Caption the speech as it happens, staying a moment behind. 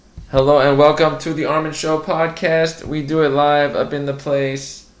Hello and welcome to the Armin Show podcast. We do it live up in the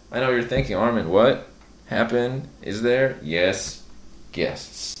place. I know you're thinking, Armin, what happened? Is there? Yes,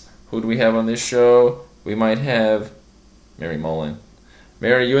 guests. Who do we have on this show? We might have Mary Mullen.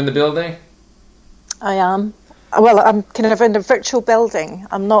 Mary, are you in the building? I am. Well, I'm kind of in a virtual building.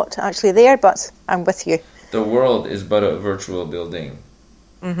 I'm not actually there, but I'm with you. The world is but a virtual building.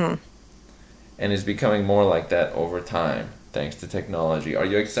 Mm-hmm. And is becoming more like that over time, thanks to technology. Are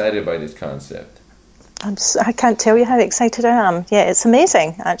you excited by this concept? I can't tell you how excited I am. Yeah, it's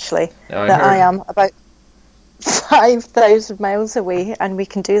amazing, actually, I am about 5,000 miles away and we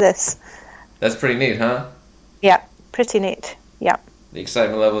can do this. That's pretty neat, huh? Yeah, pretty neat. Yeah. The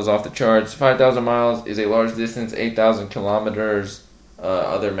excitement level is off the charts. 5,000 miles is a large distance, 8,000 kilometers.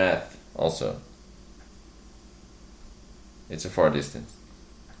 Other math also. It's a far distance.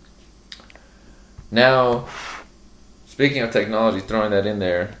 Now, speaking of technology, throwing that in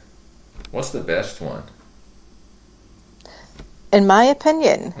there, what's the best one? In my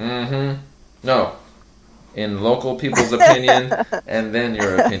opinion? Mm-hmm. No. In local people's opinion, and then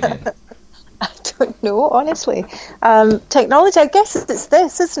your opinion. I don't know, honestly. Technology, I guess it's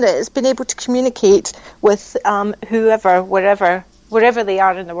this, isn't it? It's been able to communicate with whoever, wherever they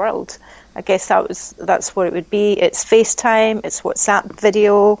are in the world. I guess that's what it would be. It's FaceTime, it's WhatsApp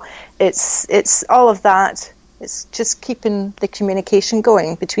video, it's all of that. It's just keeping the communication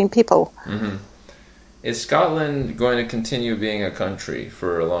going between people. Mm-hmm. Is Scotland going to continue being a country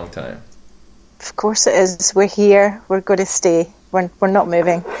for a long time? Of course it is. We're here. We're going to stay. We're not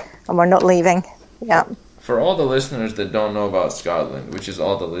moving, and we're not leaving. Yeah. For all the listeners that don't know about Scotland, which is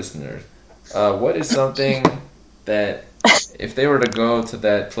all the listeners, what is something that, if they were to go to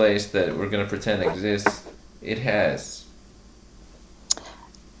that place that we're going to pretend exists, it has?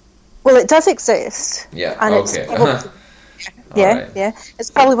 Well, it does exist. Yeah, and okay. Yeah.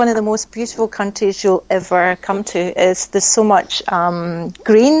 It's probably one of the most beautiful countries you'll ever come to. There's so much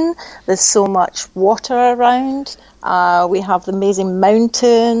green, there's so much water around. We have amazing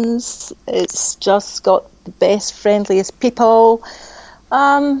mountains. It's just got the best, friendliest people.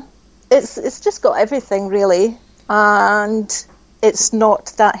 It's just got everything, really. And it's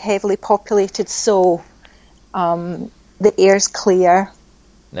not that heavily populated, so the air's clear.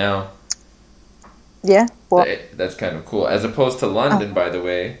 Now, yeah, what? That's kind of cool. As opposed to London, by the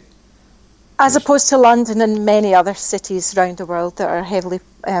way. As opposed to London and many other cities around the world that are heavily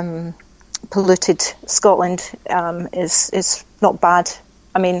polluted, Scotland is not bad.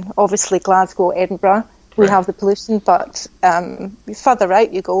 I mean, obviously Glasgow, Edinburgh, we have the pollution, but further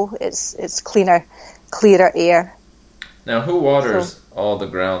out you go, it's clearer air. Now, who waters all the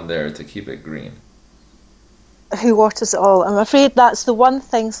ground there to keep it green? Who waters it all? I'm afraid that's the one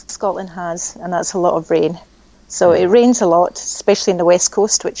thing Scotland has, and that's a lot of rain. So it rains a lot, especially in the west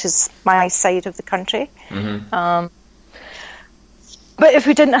coast, which is my side of the country. Mm-hmm. But if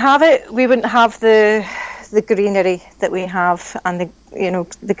we didn't have it, we wouldn't have the greenery that we have and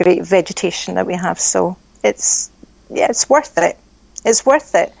the great vegetation that we have. So it's worth it. It's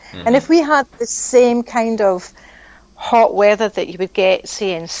worth it. Mm-hmm. And if we had the same kind of hot weather that you would get,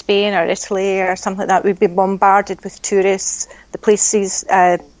 say, in Spain or Italy or something like that, we'd be bombarded with tourists. The places,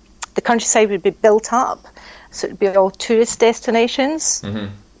 the countryside would be built up, so it'd be all tourist destinations. Mm-hmm.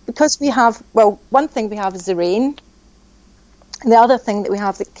 Because we have, one thing we have is the rain, and the other thing that we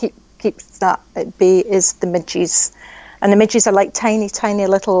have that keeps that at bay is the midges. And the midges are like tiny, tiny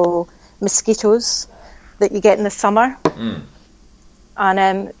little mosquitoes that you get in the summer. Mm.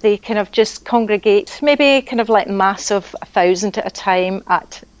 And they kind of just congregate, maybe kind of like mass of 1,000 at a time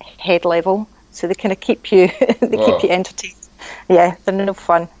at head level. So they kind of keep you, keep you entertained. Yeah, they're no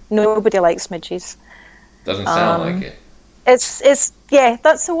fun. Nobody likes midges. Doesn't sound like it. It's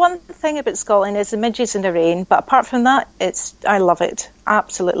that's the one thing about Scotland is the midges and the rain. But apart from that, I love it.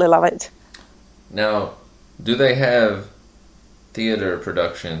 Absolutely love it. Now, do they have theatre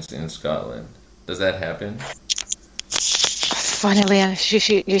productions in Scotland? Does that happen? Funnily,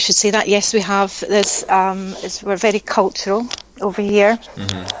 you should say that. Yes, we have. We're very cultural over here.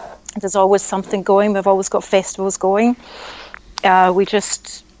 Mm-hmm. There's always something going. We've always got festivals going. We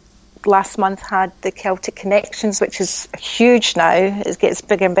just last month had the Celtic Connections, which is huge now. It gets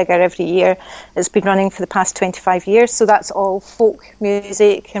bigger and bigger every year. It's been running for the past 25 years. So that's all folk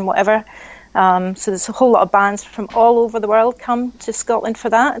music and whatever. So there's a whole lot of bands from all over the world come to Scotland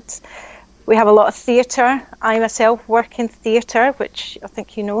for that. We have a lot of theatre. I myself work in theatre, which I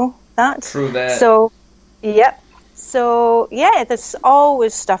think you know that. True that. So, yep. So, yeah, there's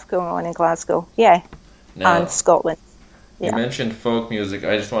always stuff going on in Glasgow. Yeah, and Scotland. You mentioned folk music.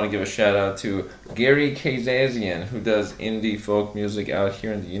 I just want to give a shout out to Gary Kazazian, who does indie folk music out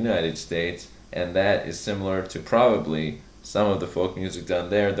here in the United States, and that is similar to probably some of the folk music done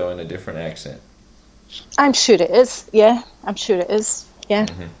there, though in a different accent. I'm sure it is. Yeah, I'm sure it is. Yeah,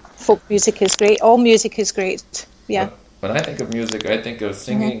 folk music is great. All music is great. Yeah. When I think of music, I think of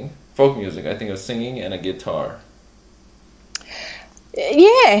singing. Folk music, I think of singing and a guitar.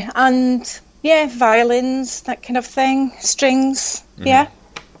 Yeah, and violins, that kind of thing, strings. Yeah.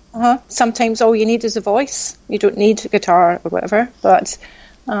 Sometimes all you need is a voice. You don't need a guitar or whatever. But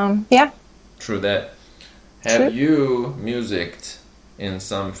yeah. True that. Have you musicked in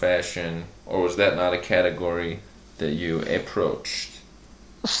some fashion, or was that not a category that you approached?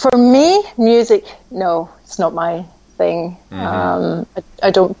 For me, music, no, it's not my thing. I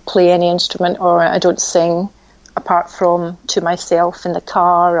don't play any instrument, or I don't sing apart from to myself in the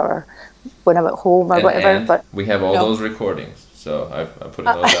car or when I'm at home or whatever. And but we have all those recordings, so I'm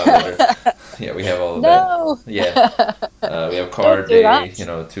putting those out there. Yeah, we have all of that. Yeah, we have card day,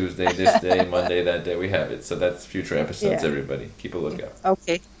 Tuesday this day, Monday that day. We have it, so that's future episodes. Everybody, keep a lookout.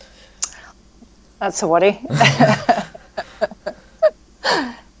 Okay, that's a worry.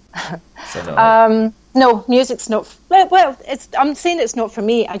 So no. No, music's not. Well, I'm saying it's not for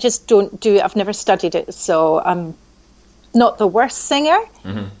me. I just don't do it. I've never studied it, so I'm not the worst singer,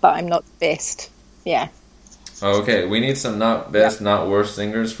 but I'm not the best. Yeah. Okay, we need some not best, not worst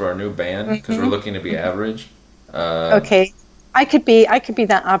singers for our new band because we're looking to be average. Okay, I could be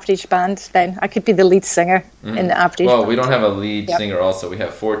that average band then. I could be the lead singer in the average. Well, band. we don't have a lead singer. Also, we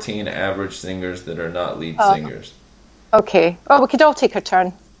have 14 average singers that are not lead singers. Okay. Well, we could all take a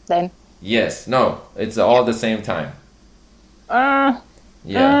turn then. Yes. No. It's all at the same time.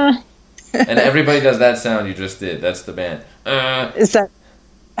 Yeah. And everybody does that sound you just did. That's the band. Is that?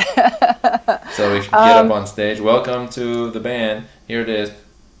 So we should get up on stage. Welcome to the band. Here it is.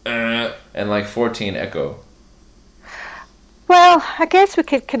 And like 14 echo. Well, I guess we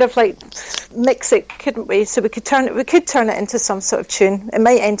could kind of like mix it, couldn't we? So we could turn it into some sort of tune. It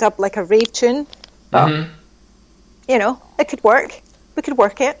might end up like a rave tune, but it could work. We could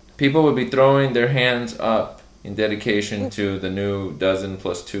work it. People would be throwing their hands up in dedication to the new Dozen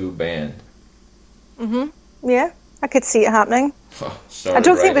Plus 2 band. Yeah, I could see it happening. I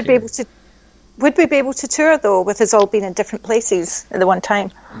don't think we'd be able to. Would we be able to tour though, with us all being in different places at the one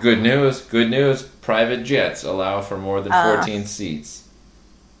time? Good news. Private jets allow for more than 14 seats.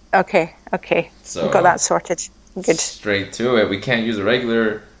 Okay. So we've got that sorted. Good. Straight to it. We can't use a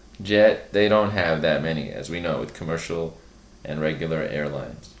regular jet. They don't have that many, as we know, with commercial and regular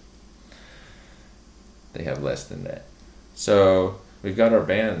airlines. They have less than that. So we've got our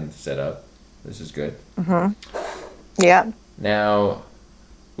band set up. This is good. Yeah. Now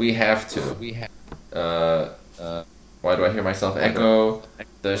we have to. Why do I hear myself echo?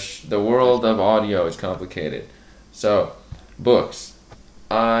 The world of audio is complicated. So books,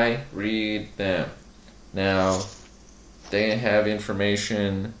 I read them. Now they have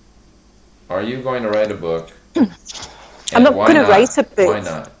information. Are you going to write a book? I'm not going to write a book. Why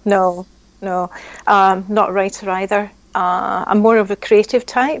not? No. Not a writer either. I'm more of a creative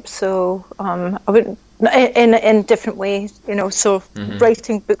type, so I wouldn't in different ways, So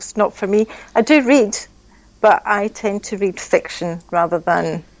writing books not for me. I do read, but I tend to read fiction rather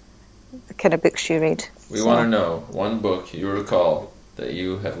than the kind of books you read. We want to know one book you recall that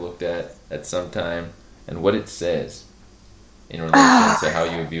you have looked at some time and what it says in relation to how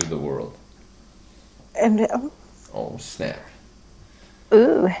you view the world. Oh snap!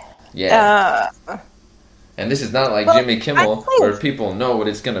 Ooh. Yeah. And this is not like Jimmy Kimmel, where people know what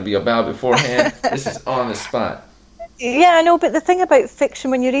it's going to be about beforehand. This is on the spot. Yeah, I know, but the thing about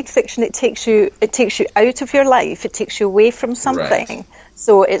fiction, when you read fiction, it takes you out of your life. It takes you away from something. Right.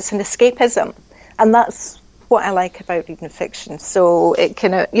 So it's an escapism, and that's what I like about reading fiction. So it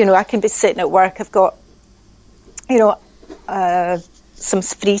can, I can be sitting at work. I've got, some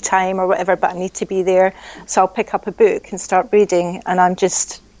free time or whatever, but I need to be there. So I'll pick up a book and start reading, and I'm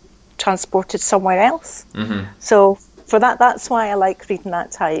just transported somewhere else. So for that's why I like reading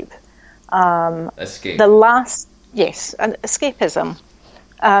that type. Escape. An escapism.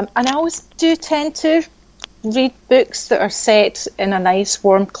 And I always do tend to read books that are set in a nice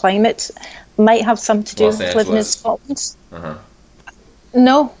warm climate. Might have something to do with living in Scotland.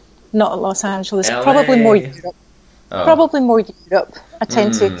 No, not Los Angeles. LA. Probably more Europe. Probably more Europe. I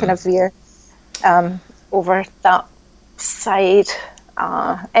tend to kind of veer over that side.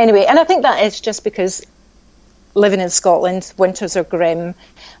 Anyway, and I think that is just because living in Scotland, winters are grim,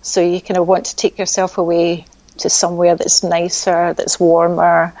 so you kind of want to take yourself away to somewhere that's nicer, that's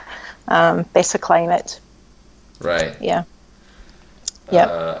warmer, better climate. Right. Yeah.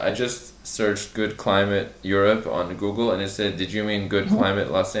 I just searched good climate Europe on Google, and it said, "Did you mean good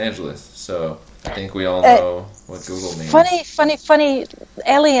climate Los Angeles?" So I think we all know what Google means. Funny.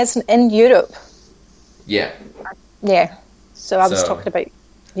 Ellie isn't in Europe. Yeah. Yeah. So I was talking about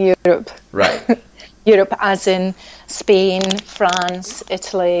Europe. Right. Europe as in Spain, France,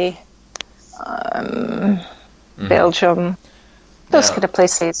 Italy, Belgium, those kind of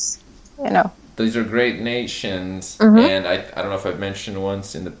places, These are great nations, and I don't know if I've mentioned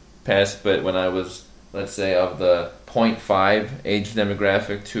once in the past, but when I was, let's say, of the 0.5 age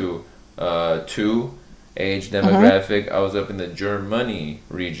demographic to 2 age demographic, I was up in the Germany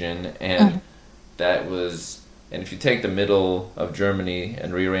region, and that was, and if you take the middle of Germany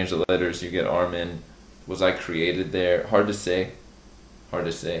and rearrange the letters, you get Armin. Was I created there? Hard to say.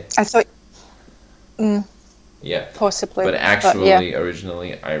 I thought... yeah. Possibly. But actually,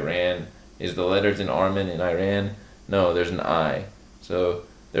 originally, Iran. Is the letters in Armin in Iran? No, there's an I. So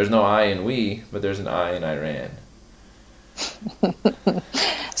there's no I in we, but there's an I in Iran.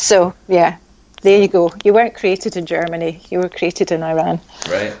 So, yeah, there you go. You weren't created in Germany. You were created in Iran.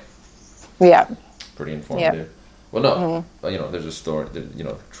 Right? Yeah. Pretty informative. Yeah. Well, no. Well, there's a store,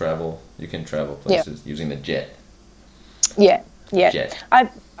 travel. You can travel places using the jet. Yeah. Jet.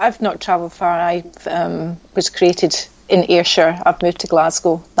 I've not travelled far. I was created in Ayrshire. I've moved to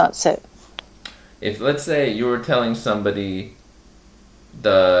Glasgow. That's it. If, let's say, you were telling somebody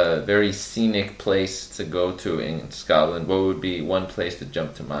the very scenic place to go to in Scotland, what would be one place that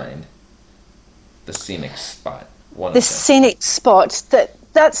jumped to mind? The scenic spot. Scenic spot.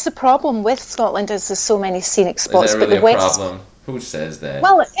 That's the problem with Scotland, is there's so many scenic spots. Is that really a problem? Who says that?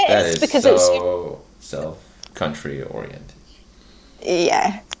 Well, that is is because so self-country oriented.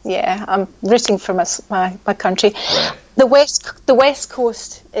 Yeah. I'm rooting for my country. Right. The West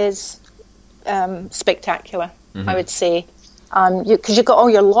Coast is spectacular, I would say, because you've got all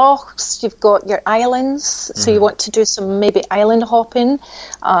your lochs, you've got your islands, so you want to do some maybe island hopping.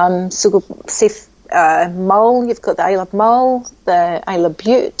 So go say Mull, you've got the Isle of Mull, the Isle of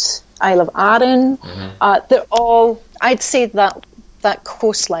Bute, Isle of Arran. They're all, I'd say that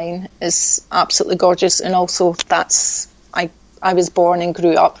coastline is absolutely gorgeous, and also I was born and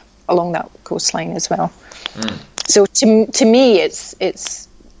grew up along that coastline as well. So to me, it's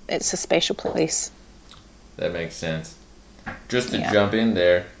a special place. That makes sense. Just to jump in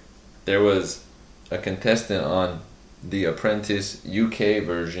there was a contestant on The Apprentice UK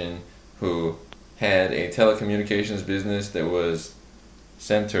version who had a telecommunications business that was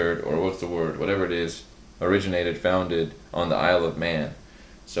centered, or what's the word, whatever it is, founded on the Isle of Man.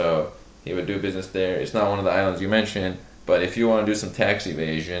 So he would do business there. It's not one of the islands you mentioned, but if you want to do some tax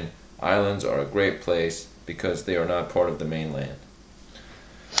evasion, islands are a great place because they are not part of the mainland.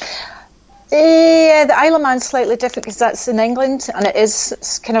 Yeah, the Isle of Man's slightly different because that's in England, and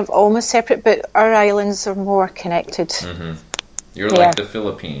it's kind of almost separate, but our islands are more connected. You're like the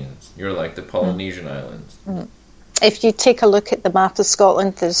Philippines. You're like the Polynesian islands. If you take a look at the map of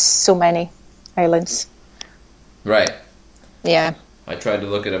Scotland, there's so many islands. Right. Yeah. I tried to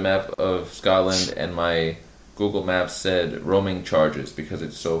look at a map of Scotland, and my Google Maps said roaming charges because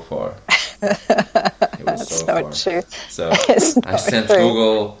it's so far. It was so far. Not true. So I sent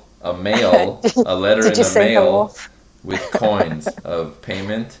Google a letter in the mail with coins of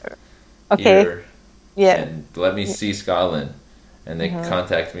payment. Okay. Here, and let me see Scotland. And they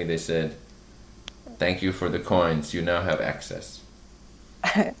contacted me. They said, "Thank you for the coins. You now have access."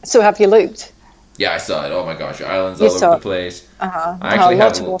 So have you looked? Yeah, I saw it. Oh my gosh, islands all over the place. I actually have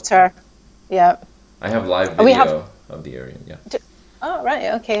lots of water. Yeah. I have live video of the area. Yeah. Oh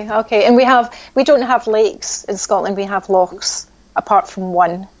right, okay. And we don't have lakes in Scotland. We have lochs. Apart from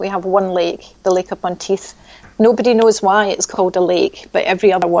one, we have one lake, the Lake of Monteith. Nobody knows why it's called a lake, but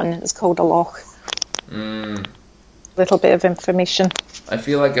every other one is called a loch. Little bit of information. I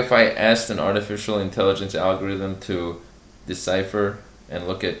feel like if I asked an artificial intelligence algorithm to decipher and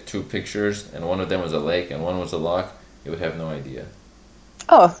look at two pictures, and one of them was a lake and one was a loch, it would have no idea.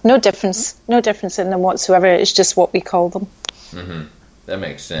 Oh, no difference. No difference in them whatsoever. It's just what we call them. That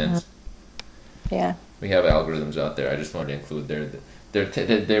makes sense. Yeah. We have algorithms out there. I just wanted to include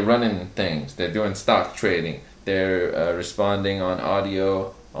they're running things. They're doing stock trading. They're responding on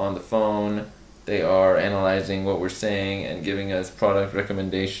audio on the phone. They are analyzing what we're saying and giving us product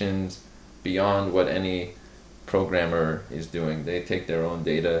recommendations beyond what any programmer is doing. They take their own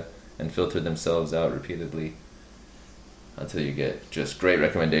data and filter themselves out repeatedly until you get just great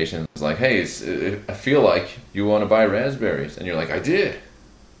recommendations like, hey, I feel like you want to buy raspberries. And you're like, I did.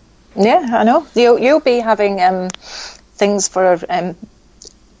 Yeah, I know. You'll be having things for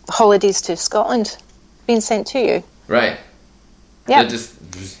holidays to Scotland being sent to you. Right. Yeah. Just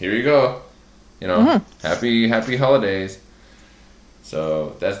here you go. You know, happy holidays.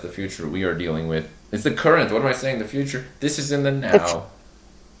 So that's the future we are dealing with. It's the current. What am I saying? The future. This is in the now.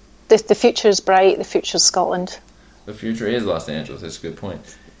 The future is bright. The future is Scotland. The future is Los Angeles. That's a good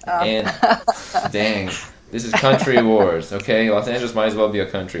point. And dang, this is country wars. Okay, Los Angeles might as well be a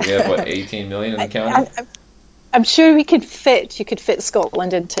country. We have what, 18 million in the county. I'm sure you could fit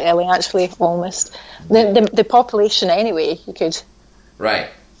Scotland into LA, actually, almost. The population, anyway, you could. Right.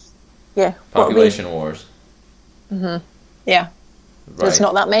 Yeah. Population wars. Yeah. Right. There's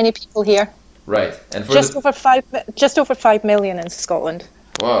not that many people here. Right. And for just over 5 million in Scotland.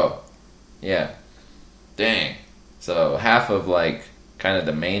 Whoa. Yeah. Dang. So half of like kind of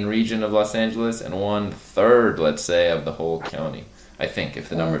the main region of Los Angeles and 1/3, let's say, of the whole county. I think, if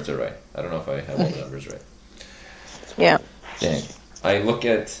the numbers are right. I don't know if I have all the numbers right. Yeah. Dang. I look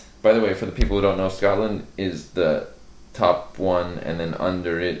at, by the way, for the people who don't know, Scotland is the top one, and then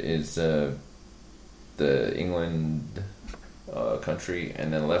under it is the England country,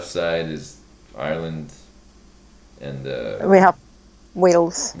 and then left side is Ireland, and we have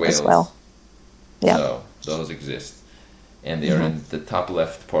Wales as well. Yeah. So those exist, and they are in the top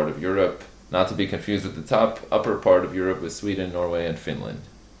left part of Europe, not to be confused with the top upper part of Europe with Sweden, Norway, and Finland,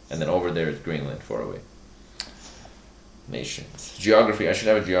 and then over there is Greenland, far away. Nations. Geography. I should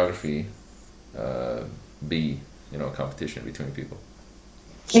have a geography competition between people.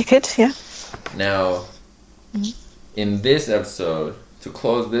 You could, yeah. Now, in this episode, to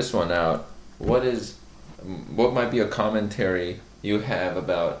close this one out, what might be a commentary you have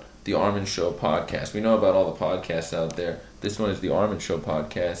about the Armin Show podcast? We know about all the podcasts out there. This one is the Armin Show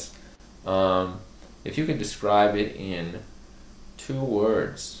podcast. If you could describe it in 2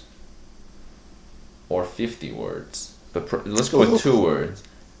 words or 50 words, but let's go with 2 words.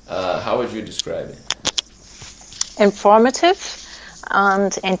 How would you describe it? Informative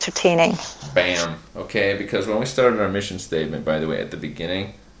and entertaining. Bam. Okay, because when we started our mission statement, by the way, at the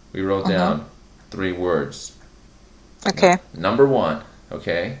beginning, we wrote down 3 words. Okay. Number 1,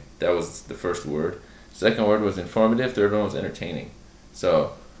 okay, that was the first word. Second word was informative. Third one was entertaining.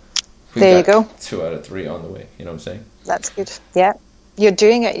 So there you go. 2 out of 3 on the way. You know what I'm saying? That's good. Yeah. You're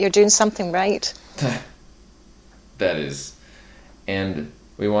doing it. You're doing something right. That is. And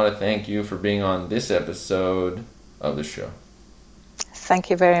we want to thank you for being on this episode of the show. Thank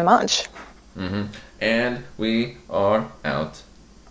you very much. And we are out.